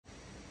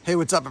Hey,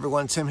 what's up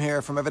everyone? Tim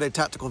here from Everyday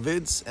Tactical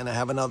Vids, and I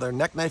have another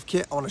neck knife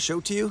kit I want to show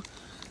to you.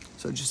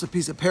 So just a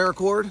piece of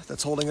paracord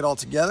that's holding it all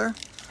together.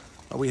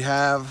 We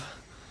have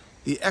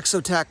the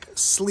Exotac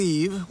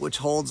sleeve, which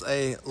holds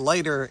a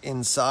lighter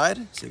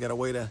inside, so you got a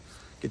way to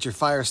get your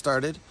fire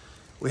started.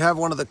 We have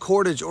one of the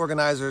cordage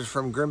organizers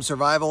from Grimm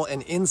Survival,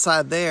 and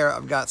inside there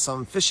I've got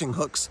some fishing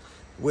hooks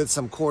with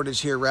some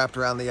cordage here wrapped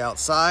around the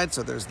outside,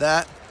 so there's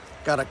that.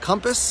 Got a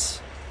compass.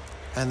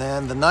 And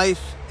then the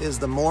knife is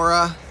the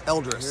Mora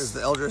Eldris. Here's the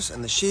Eldris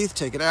in the sheath,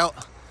 take it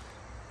out.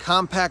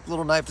 Compact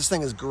little knife. This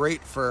thing is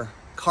great for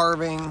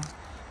carving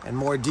and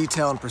more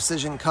detail and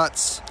precision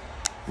cuts.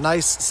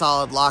 Nice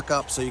solid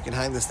lockup so you can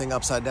hang this thing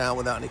upside down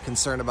without any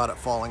concern about it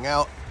falling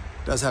out.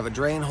 Does have a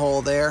drain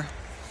hole there.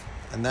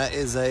 And that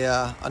is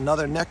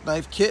another neck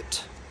knife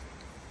kit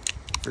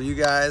for you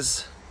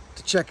guys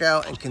to check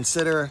out and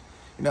consider,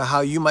 how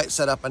you might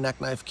set up a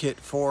neck knife kit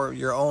for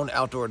your own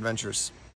outdoor adventures.